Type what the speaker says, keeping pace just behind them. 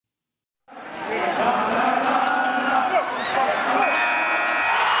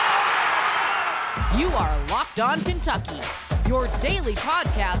Locked On Kentucky, your daily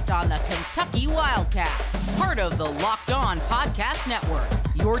podcast on the Kentucky Wildcats. Part of the Locked On Podcast Network,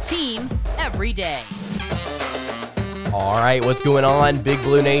 your team every day. All right, what's going on, Big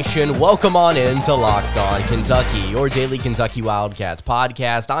Blue Nation? Welcome on into Locked On Kentucky, your daily Kentucky Wildcats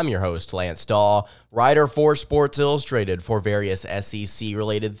podcast. I'm your host, Lance Dahl, writer for Sports Illustrated for various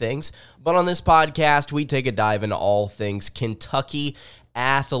SEC-related things. But on this podcast, we take a dive into all things Kentucky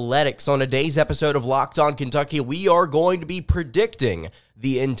athletics. On today's episode of Locked On Kentucky, we are going to be predicting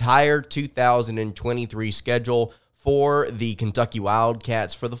the entire 2023 schedule for the Kentucky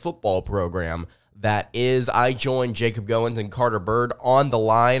Wildcats for the football program. That is, I joined Jacob Goins and Carter Bird on the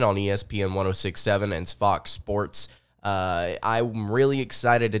line on ESPN 106.7 and Fox Sports. I'm really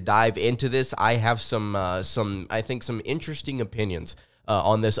excited to dive into this. I have some interesting opinions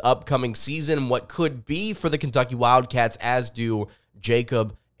on this upcoming season, what could be for the Kentucky Wildcats, as do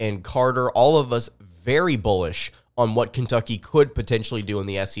Jacob and Carter. All of us very bullish on what Kentucky could potentially do in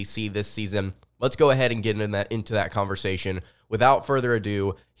the SEC this season. Let's go ahead and get into that conversation. Without further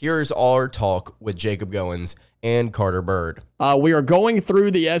ado, here's our talk with Jacob Goins and Carter Bird. We are going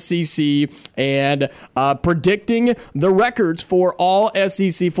through the SEC and predicting the records for all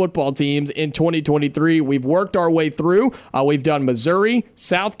SEC football teams in 2023. We've worked our way through. We've done Missouri,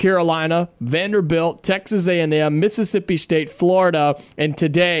 South Carolina, Vanderbilt, Texas A&M, Mississippi State, Florida, and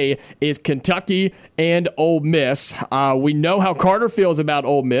today is Kentucky and Ole Miss. We know how Carter feels about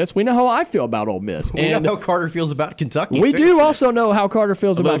Ole Miss. We know how I feel about Ole Miss. We know how Carter feels about Kentucky. We do also know how Carter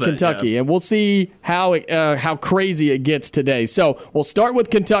feels about Kentucky, and we'll see how crazy it gets today. So we'll start with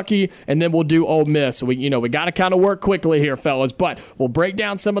Kentucky, and then we'll do Ole Miss. We got to kind of work quickly here, fellas, but we'll break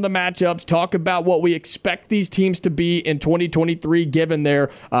down some of the matchups, talk about what we expect these teams to be in 2023, given their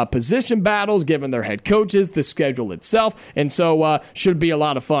position battles, given their head coaches, the schedule itself, and so should be a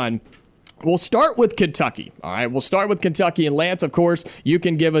lot of fun. We'll start with Kentucky. All right, we'll start with Kentucky. And Lance, of course, you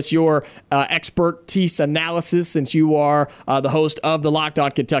can give us your expertise analysis since you are the host of the Locked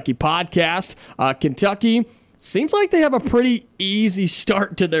On Kentucky podcast. Kentucky seems like they have a pretty easy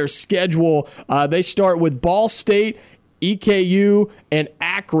start to their schedule. They start with Ball State, EKU, and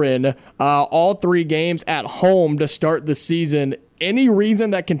Akron, all three games at home to start the season. Any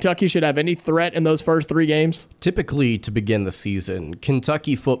reason that Kentucky should have any threat in those first three games? Typically, to begin the season,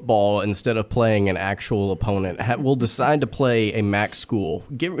 Kentucky football, instead of playing an actual opponent, will decide to play a MAC school.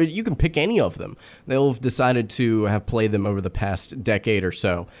 You can pick any of them. They'll have decided to have played them over the past decade or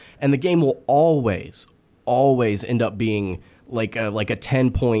so. And the game will always end up being like a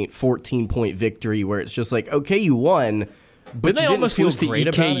 10-point, 14-point victory where it's just like, okay, you won, but did they almost lose to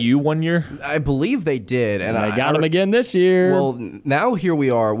EKU one year? I believe they did. And I got them again this year. Well, now here we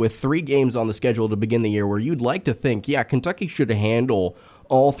are with 3 games on the schedule to begin the year where you'd like to think, yeah, Kentucky should handle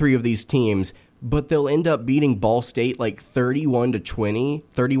all 3 of these teams, but they'll end up beating Ball State like 31-20,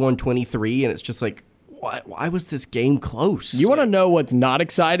 31-23, and it's just like, why was this game close? You want to know what's not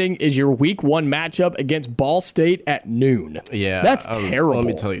exciting is your week 1 matchup against Ball State at noon. Yeah. That's terrible. Let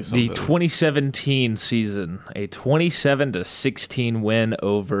me tell you something. The 2017 season, a 27-16 win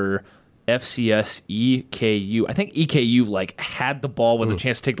over FCS EKU. I think EKU had the ball with a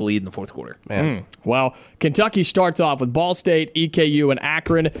chance to take the lead in the fourth quarter. Well, Kentucky starts off with Ball State, EKU, and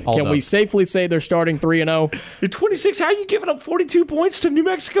Akron. Can we safely say they're starting 3-0? You're 26. How are you giving up 42 points to New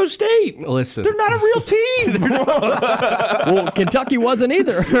Mexico State? Listen, they're not a real team. Well, Kentucky wasn't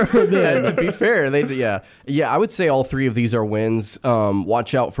either. To be fair, I would say all 3 of these are wins.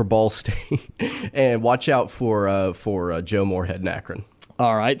 Watch out for Ball State, and watch out for Joe Moorhead and Akron.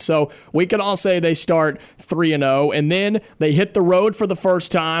 All right, so we can all say they start 3-0, and then they hit the road for the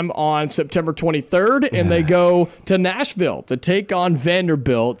first time on September 23rd, and they go to Nashville to take on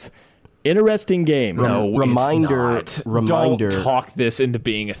Vanderbilt. Interesting game. Reminder. Don't talk this into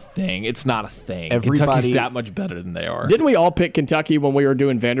being a thing. It's not a thing. Kentucky's that much better than they are. Didn't we all pick Kentucky when we were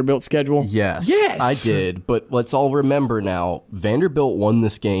doing Vanderbilt's schedule? Yes, I did. But let's all remember now, Vanderbilt won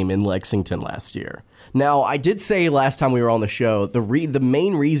this game in Lexington last year. Now, I did say last time we were on the show, the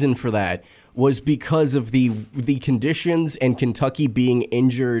main reason for that was because of the conditions and Kentucky being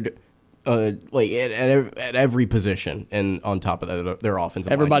injured at every position, and on top of that, their offensive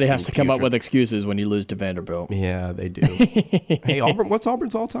line. Everybody has to come up with excuses when you lose to Vanderbilt. Yeah, they do. Hey, Auburn, what's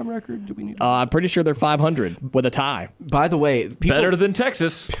Auburn's all-time record? Do we need? I'm pretty sure they're 500 with a tie. By the way, better than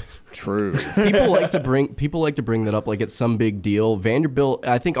Texas. True. People like to bring that up like it's some big deal. Vanderbilt,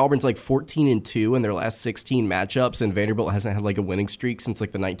 I think Auburn's 14-2 in their last 16 matchups, and Vanderbilt hasn't had a winning streak since the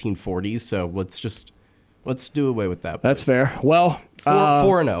 1940s. So let's just Let's do away with that. That's fair. Well,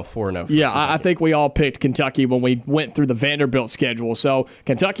 4-0. Yeah, I think we all picked Kentucky when we went through the Vanderbilt schedule. So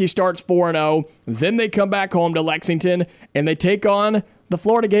Kentucky starts 4-0, then they come back home to Lexington, and they take on the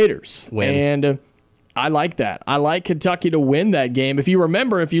Florida Gators. Win. And I like that. I like Kentucky to win that game. If you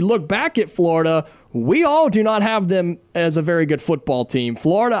remember, if you look back at Florida, we all do not have them as a very good football team.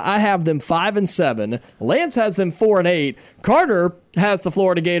 Florida, I have them 5-7. Lance has them 4-8. Carter has the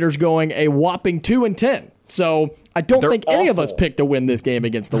Florida Gators going a whopping 2-10. So I don't think any of us picked to win this game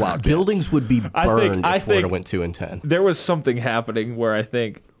against the Wildcats. Buildings would be burned if Florida went 2-10. There was something happening where I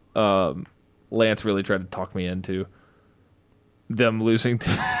think Lance really tried to talk me into them losing to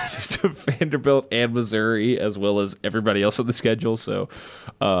Vanderbilt and Missouri, as well as everybody else on the schedule. So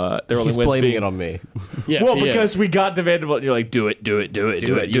their only He's wins blaming being it on me. Yes, well, because we got to Vanderbilt, and you're like, do it.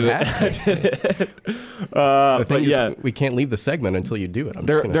 You have to. But yeah, we can't leave the segment until you do it.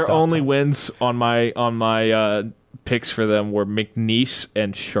 their only wins on my picks for them were McNeese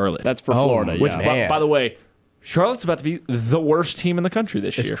and Charlotte. That's for Florida. which, Yeah. by the way, Charlotte's about to be the worst team in the country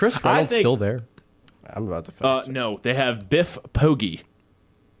this year. Is Chris Reynolds still there? I'm about to finish. No, they have Biff Poggi,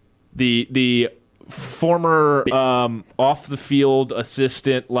 the former off the field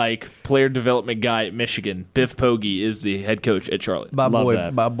assistant, like player development guy at Michigan. Biff Poggi is the head coach at Charlotte. My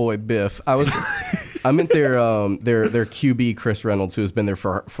Love boy Biff. I meant their QB Chris Reynolds, who has been there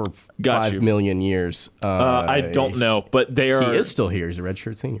for 5 million years. I don't know, but He is still here. He's a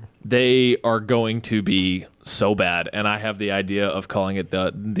redshirt senior. They are going to be so bad, and I have the idea of calling it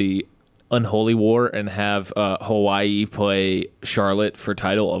the Unholy War and have Hawaii play Charlotte for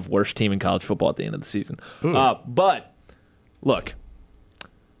title of worst team in college football at the end of the season. But look,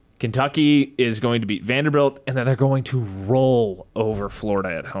 Kentucky is going to beat Vanderbilt, and then they're going to roll over Florida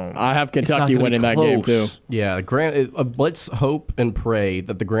at home. I have Kentucky winning that game too. Yeah, let's hope and pray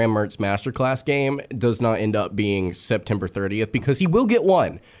that the Graham Mertz Masterclass game does not end up being September 30th, because he will get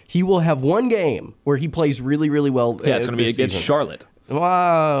one. He will have one game where he plays really, really well. Yeah, it's going to be against Charlotte.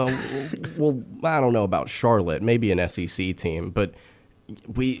 Well, I don't know about Charlotte. Maybe an SEC team, but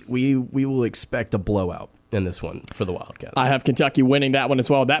we will expect a blowout in this one for the Wildcats. I have Kentucky winning that one as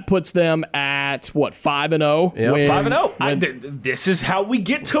well. That puts them at, 5-0? Yep. 5-0. This is how we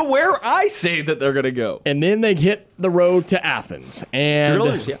get to where I say that they're going to go. And then they hit the road to Athens.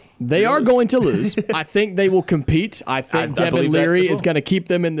 And they are going to lose. I think they will compete. I think Devin Leary is going to keep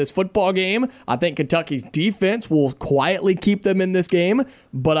them in this football game. I think Kentucky's defense will quietly keep them in this game.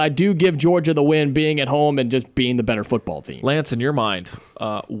 But I do give Georgia the win, being at home and just being the better football team. Lance, in your mind,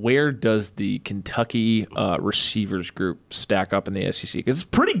 where does the Kentucky receivers group stack up in the SEC? Because it's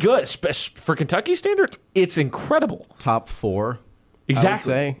pretty good. For Kentucky standards, it's incredible. Top 4.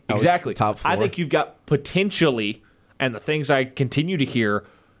 Exactly. Exactly. Top 4. I think you've got potentially, and the things I continue to hear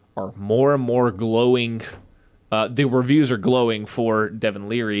are more and more glowing. The reviews are glowing for Devin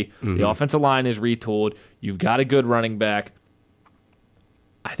Leary. Mm-hmm. The offensive line is retooled. You've got a good running back.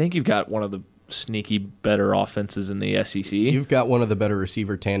 I think you've got one of the sneaky better offenses in the SEC. You've got one of the better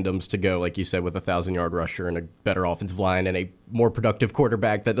receiver tandems to go, like you said, with a 1,000-yard rusher and a better offensive line and a more productive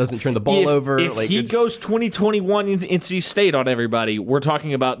quarterback that doesn't turn the ball over. If he goes 2021 in NC State on everybody, we're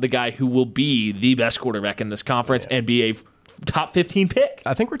talking about the guy who will be the best quarterback in this conference and be a top 15 pick.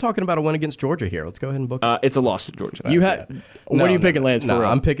 I think we're talking about a win against Georgia here. Let's go ahead and book it. It's a loss to Georgia. What are you picking, Lance? No,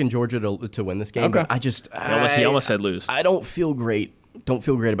 I'm picking Georgia to win this game. Okay. But He almost said lose. I don't feel great. Don't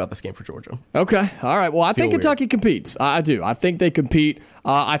feel great about this game for Georgia. Okay. All right. Well, I think Kentucky competes. I do. I think they compete.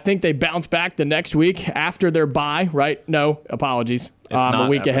 I think they bounce back the next week after their bye, right? No, apologies. A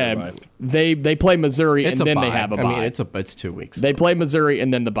week ahead. They play Missouri and then they have a bye. I mean, it's 2 weeks. They play Missouri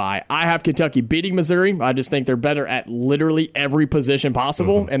and then the bye. I have Kentucky beating Missouri. I just think they're better at literally every position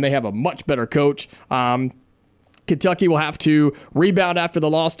possible, and they have a much better coach. Kentucky will have to rebound after the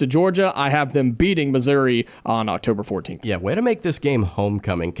loss to Georgia. I have them beating Missouri on October 14th. Yeah, way to make this game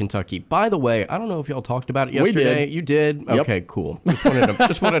homecoming, Kentucky. By the way, I don't know if y'all talked about it yesterday. We did. You did? Yep. Okay, cool.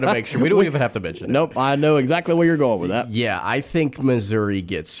 Just wanted to make sure. We don't even have to mention it. Nope, I know exactly where you're going with that. Yeah, I think Missouri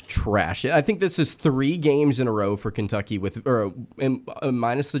gets trashed. I think this is 3 games in a row for Kentucky,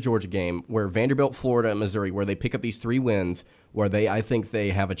 minus the Georgia game, where Vanderbilt, Florida, and Missouri, where they pick up these 3 wins, where I think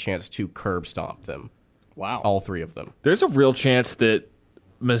they have a chance to curb stomp them. Wow. All 3 of them. There's a real chance that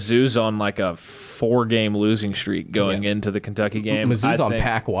Mizzou's on like a 4-game losing streak going into the Kentucky game. Mizzou's on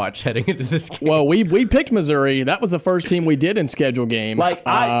pack watch heading into this game. Well, we picked Missouri. That was the first team we did in schedule game.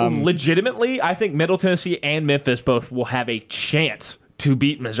 I think Middle Tennessee and Memphis both will have a chance to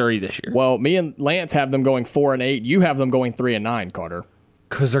beat Missouri this year. Well, me and Lance have them going 4-8. You have them going 3-9, Carter.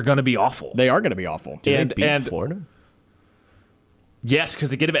 Because they're going to be awful. They are going to be awful. Did they beat Florida? Yes, because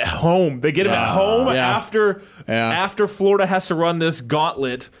they get him at home. They get him at home after Florida has to run this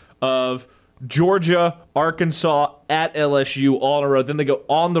gauntlet of Georgia, Arkansas, at LSU all on the road. Then they go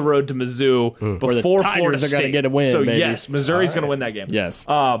on the road to Mizzou before the Tigers Florida are State. going to get a win, So baby. yes, Missouri's going to win that game. Yes.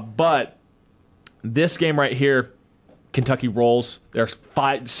 But this game right here, Kentucky rolls. They're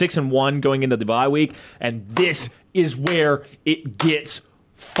 6-1 going into the bye week, and this is where it gets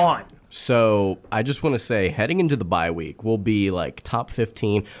fun. So I just want to say, heading into the bye week, we'll be like top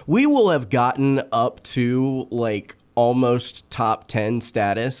 15. We will have gotten up to like almost top 10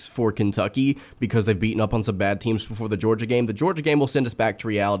 status for Kentucky because they've beaten up on some bad teams before the Georgia game. The Georgia game will send us back to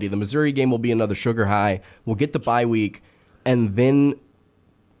reality. The Missouri game will be another sugar high. We'll get the bye week, and then,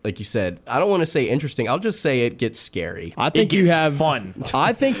 like you said, I don't want to say interesting. I'll just say it gets scary. I think you have fun.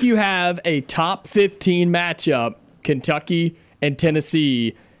 I think you have a top 15 matchup, Kentucky and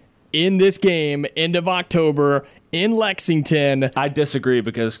Tennessee, in this game, end of October, in Lexington. I disagree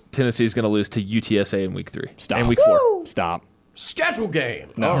because Tennessee is going to lose to UTSA in week 3. Stop. And week 4. Stop. Schedule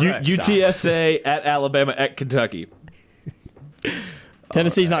game. No. All right. UTSA at Alabama at Kentucky.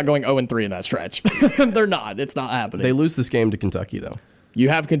 Tennessee's not going 0-3 in that stretch. They're not. It's not happening. They lose this game to Kentucky, though, You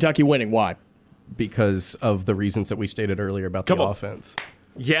have Kentucky winning. Why? because of the reasons that we stated earlier about the offense.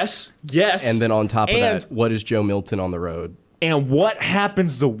 Yes. And then on top of that, what is Joe Milton on the road? And what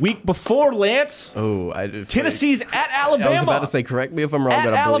happens the week before, Lance? Tennessee's at Alabama. I was about to say, correct me if I'm wrong, At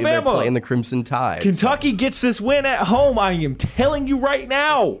but I believe Alabama. they're playing the Crimson Tide. Kentucky gets this win at home. I am telling you right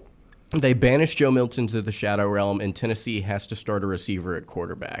now. They banish Joe Milton to the Shadow Realm, and Tennessee has to start a receiver at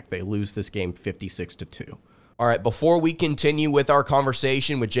quarterback. They lose this game 56-2. All right, before we continue with our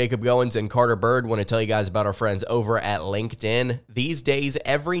conversation with Jacob Goins and Carter Bird, I want to tell you guys about our friends over at LinkedIn. These days,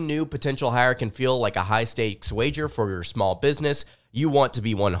 every new potential hire can feel like a high-stakes wager for your small business. You want to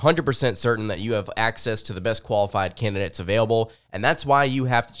be 100% certain that you have access to the best qualified candidates available, and that's why you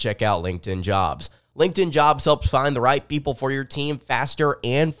have to check out LinkedIn Jobs. LinkedIn Jobs helps find the right people for your team faster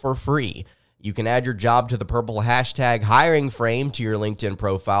and for free. You can add your job to the purple hashtag hiring frame to your LinkedIn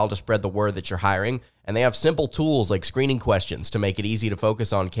profile to spread the word that you're hiring. And they have simple tools like screening questions to make it easy to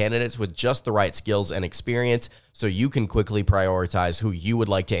focus on candidates with just the right skills and experience so you can quickly prioritize who you would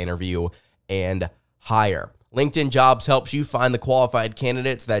like to interview and hire. LinkedIn Jobs helps you find the qualified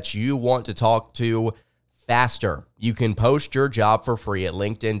candidates that you want to talk to faster. You can post your job for free at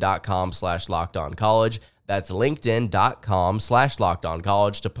linkedin.com/lockedoncollege. That's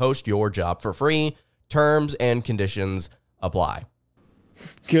linkedin.com/lockedoncollege to post your job for free. Terms and conditions apply.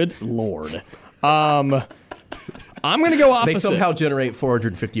 Good Lord. I'm going to go opposite. They somehow generate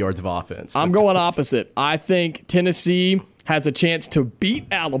 450 yards of offense. I'm going opposite. I think Tennessee has a chance to beat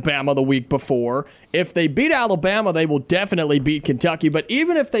Alabama the week before. If they beat Alabama, they will definitely beat Kentucky. But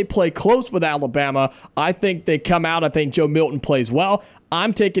even if they play close with Alabama, I think they come out. I think Joe Milton plays well.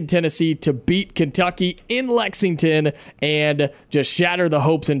 I'm taking Tennessee to beat Kentucky in Lexington and just shatter the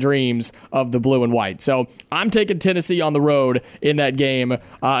hopes and dreams of the blue and white. So I'm taking Tennessee on the road in that game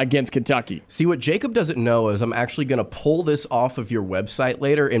against Kentucky. See, what Jacob doesn't know is I'm actually going to pull this off of your website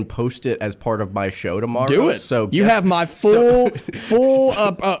later and post it as part of my show tomorrow. Do it. So you have my full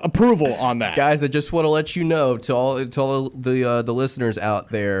approval on that. Guys, I just want to let you know, to all the listeners out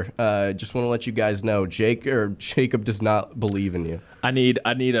there, just want to let you guys know, Jacob does not believe in you. I need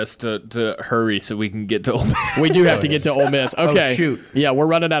us to hurry so we can get to Ole Miss. We do have to get to Ole Miss. Okay. Oh, shoot. Yeah, we're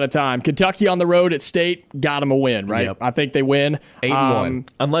running out of time. Kentucky on the road at State, got them a win, right? Yep. I think they win. 8-1.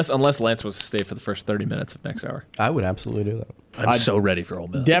 Unless Lance was to stay for the first 30 minutes of next hour. I would absolutely do that. I'm so ready for Ole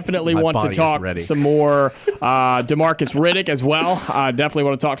Miss. Definitely My want to body's talk ready. some more DeMarcus Riddick as well. Definitely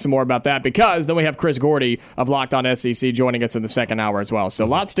want to talk some more about that because then we have Chris Gordy of Locked On SEC joining us in the second hour as well. So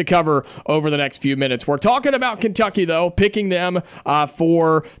lots to cover over the next few minutes. We're talking about Kentucky, though, picking them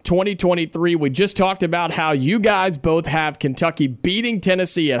for 2023. We just talked about how you guys both have Kentucky beating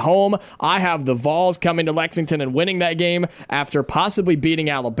Tennessee at home. I have the Vols coming to Lexington and winning that game after possibly beating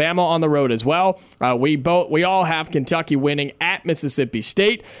Alabama on the road as well. We all have Kentucky winning at Mississippi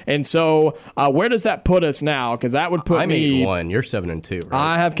State. And so where does that put us now? Because that would put I'm me 8-1. You're 7-2,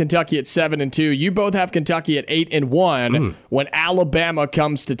 right? I have Kentucky at 7-2. You both have Kentucky at 8-1 when Alabama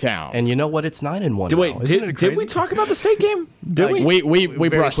comes to town. And you know what? It's 9-1. Wait, now. Isn't it did we crazy? talk about the State game? Did we? We very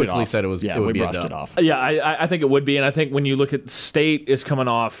brushed it quickly off. said it was. Yeah, it would we be a brushed dub. it off. Yeah, I think it would be. And I think when you look at State is coming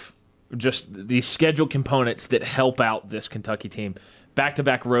off just the schedule components that help out this Kentucky team.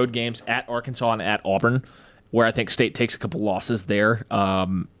 Back-to-back road games at Arkansas and at Auburn, where I think State takes a couple losses there.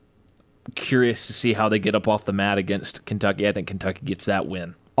 Curious to see how they get up off the mat against Kentucky. I think Kentucky gets that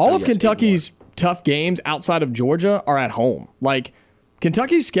win. All So, of yes, Kentucky's tough games outside of Georgia are at home. Like,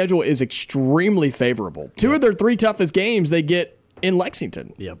 Kentucky's schedule is extremely favorable. Two of their three toughest games they get in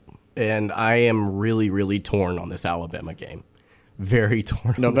Lexington. Yep. And I am really, really torn on this Alabama game. Very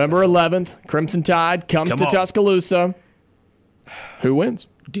torn. November 11th, Crimson Tide comes to Tuscaloosa. Who wins?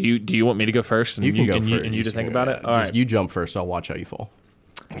 Do you want me to go first? And you can go first. And you to think about it? All right. You jump first. I'll watch how you fall.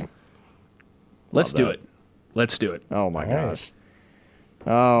 Let's do it. Let's do it. Oh, my gosh.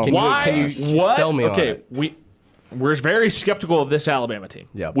 Why? Can you sell me on it? We're very skeptical of this Alabama team.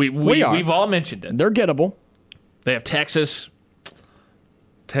 Yeah. We are. We've all mentioned it. They're gettable. They have Texas.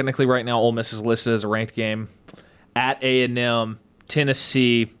 Technically, right now, Ole Miss is listed as a ranked game. At A&M,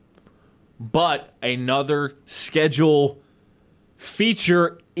 Tennessee. But another schedule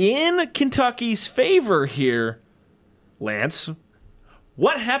feature in Kentucky's favor here. Lance,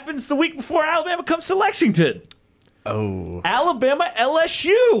 what happens the week before Alabama comes to Lexington? Oh. Alabama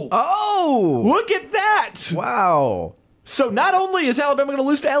LSU. Oh. Look at that. Wow. So not only is Alabama going to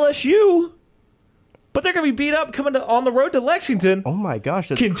lose to LSU, but they're going to be beat up coming on the road to Lexington. Oh, my gosh.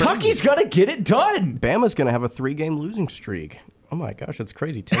 That's Kentucky's going to get it done. Bama's going to have a 3-game losing streak. Oh, my gosh. That's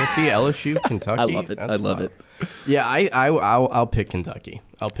crazy. Tennessee, LSU, Kentucky. I love it. That's I love wild. it. Yeah, I'll pick Kentucky.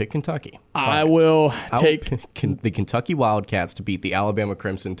 I'll pick Kentucky. I will take the Kentucky Wildcats to beat the Alabama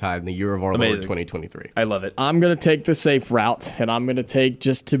Crimson Tide in the year of our Lord 2023. I love it. I'm going to take the safe route, and I'm going to take,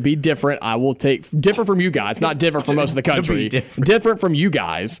 just to be different, I will take different from you guys, not different from most of the country. Different from you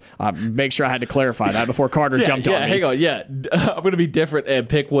guys. Make sure I had to clarify that before Carter jumped on me. Hang on. Yeah, I'm going to be different and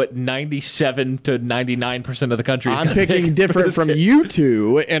pick what 97 to 99% of the country is I'm picking different from you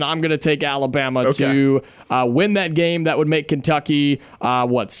two, and I'm going to take Alabama to win that game. That would make Kentucky,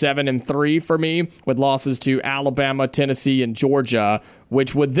 7-3 for me, with losses to Alabama, Tennessee, and Georgia,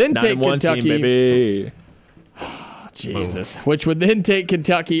 which would then take Kentucky. Team, baby. Jesus. Which would then take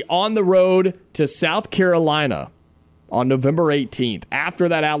Kentucky on the road to South Carolina on November 18th. After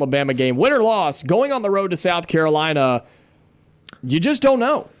that Alabama game, win or loss, going on the road to South Carolina, you just don't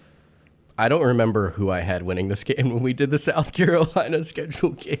know. I don't remember who I had winning this game when we did the South Carolina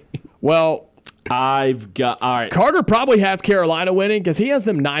schedule game. Well, I've got all right. Carter probably has Carolina winning because he has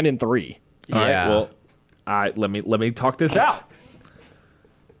them 9-3. All right, well, all right. Let me talk this out.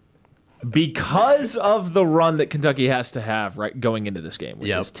 Because of the run that Kentucky has to have right going into this game, which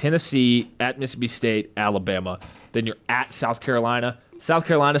is Tennessee, at Mississippi State, Alabama, then you're at South Carolina. South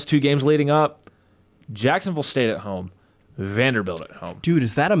Carolina's 2 games leading up. Jacksonville State at home. Vanderbilt at home. Dude,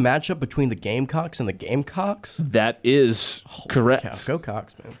 is that a matchup between the Gamecocks and the Gamecocks? That is correct. Cow. Go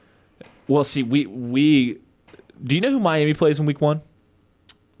Cox, man. Well, see, we do you know who Miami plays in week 1?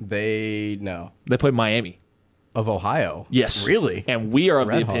 They play Miami of Ohio. Yes, really. And we are of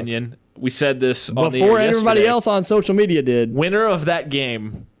the opinion. We said this on the air before everybody yesterday. else on social media did. Winner of that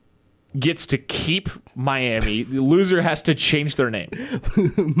game gets to keep Miami. The loser has to change their name.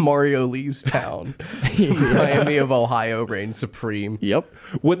 Mario leaves town. Miami of Ohio reigns supreme. Yep.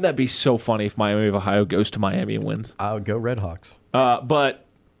 Wouldn't that be so funny if Miami of Ohio goes to Miami and wins? I'll go Redhawks. But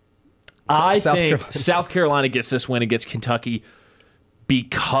I think Carolina. South Carolina gets this win against Kentucky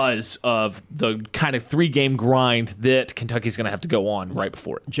because of the kind of 3-game grind that Kentucky's going to have to go on right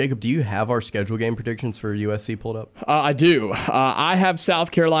before it. Jacob, do you have our schedule game predictions for USC pulled up? I do. I have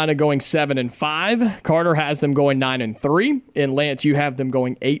South Carolina going 7-5. Carter has them going 9-3. And Lance, you have them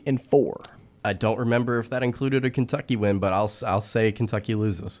going 8-4. I don't remember if that included a Kentucky win, but I'll say Kentucky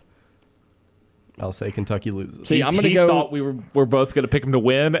loses. See, I'm going to go. Thought we're both going to pick him to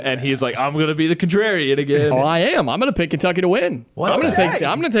win, and he's like, I'm going to be the contrarian again. Oh, I am. I'm going to pick Kentucky to win. I'm going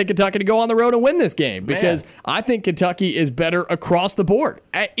to take Kentucky to go on the road and win this game because I think Kentucky is better across the board,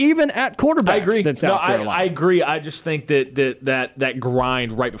 even at quarterback. I agree. Than South Carolina. I agree. I just think that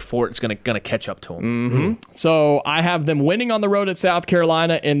grind right before it's going to catch up to them. Mm-hmm. So I have them winning on the road at South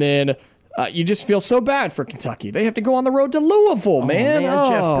Carolina, and then. You just feel so bad for Kentucky. They have to go on the road to Louisville, man.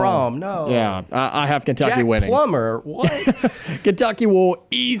 Jeff Brom, no. Yeah, I have Kentucky Jack winning. Plummer, what? Kentucky will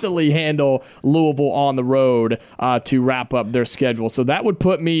easily handle Louisville on the road to wrap up their schedule. So that would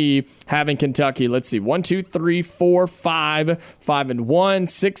put me having Kentucky, let's see, 1, 2, 3, 4, 5, 5-1,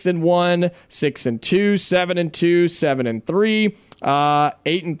 6-1, 6-2, 7-2, 7-3,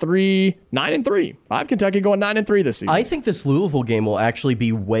 8-3, 9-3. I have Kentucky going 9-3 this season. I think this Louisville game will actually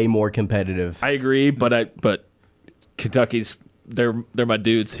be way more competitive. I agree, but Kentucky's they're my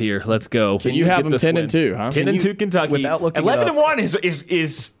dudes here. Let's go. So you have them 10-2, huh? 10-2 Kentucky. Without looking 11-1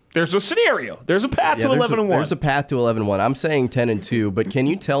 is there's a scenario. There's a path to 11-1. There's a path to 11-1. I'm saying 10-2, but can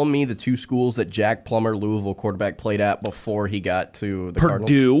you tell me the 2 schools that Jack Plummer, Louisville quarterback, played at before he got to the Cardinals?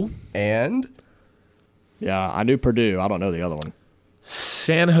 Purdue and yeah, I knew Purdue. I don't know the other one.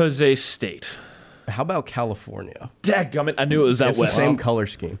 San Jose State. how about California? Dadgummit, I knew it was out It's the west. same color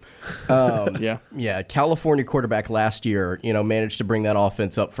scheme. Yeah, California quarterback last year, managed to bring that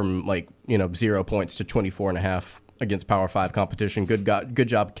offense up from 0 points to 24.5 against Power 5 competition. Good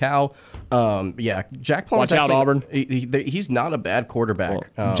job, Cal. Jack Plummer's Watch out, Auburn. He's not a bad quarterback.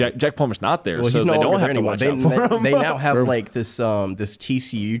 Jack Plummer's not there, Well, so he's no they don't longer have there to anymore. watch out for him. They now have this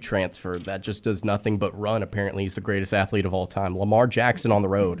TCU transfer that just does nothing but run. Apparently, he's the greatest athlete of all time. Lamar Jackson on the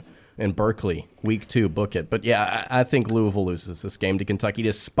road in Berkeley, week 2, book it. But yeah, I think Louisville loses this game to Kentucky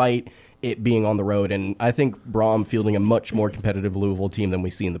despite it being on the road, and I think Braum fielding a much more competitive Louisville team than we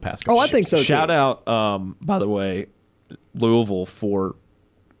see in the past. I think so too. Shout out, by the way, Louisville for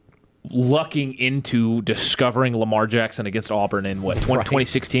lucking into discovering Lamar Jackson against Auburn in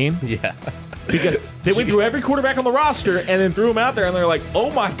 2016? Yeah. Because they went through every quarterback on the roster and then threw him out there, and they're like,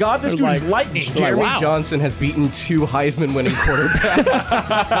 oh my God, this dude is lightning. Jeremy Johnson has beaten 2 Heisman-winning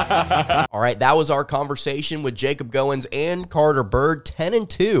quarterbacks. All right, that was our conversation with Jacob Goins and Carter Bird,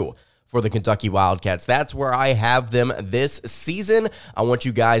 10-2 for the Kentucky Wildcats. That's where I have them this season. I want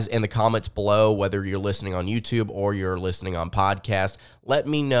you guys in the comments below, whether you're listening on YouTube or you're listening on podcast, let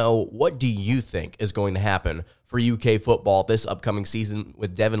me know, what do you think is going to happen for UK football this upcoming season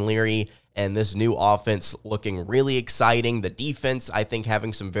with Devin Leary and this new offense looking really exciting. The defense, I think,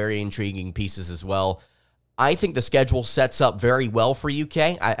 having some very intriguing pieces as well. I think the schedule sets up very well for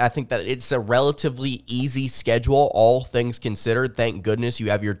UK. I think that it's a relatively easy schedule, all things considered. Thank goodness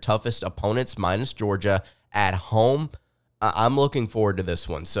you have your toughest opponents, minus Georgia, at home. I'm looking forward to this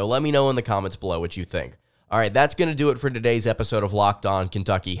one. So let me know in the comments below what you think. All right, that's going to do it for today's episode of Locked On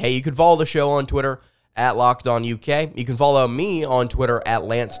Kentucky. Hey, you can follow the show on Twitter at Locked On UK. You can follow me on Twitter at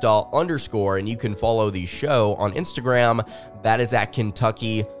 @LanceDahl_, and you can follow the show on Instagram. That is at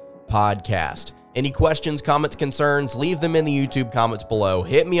Kentucky Podcast. Any questions, comments, concerns, leave them in the YouTube comments below.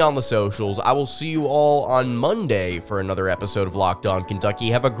 Hit me on the socials. I will see you all on Monday for another episode of Locked On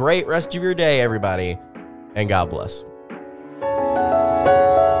Kentucky. Have a great rest of your day, everybody, and God bless.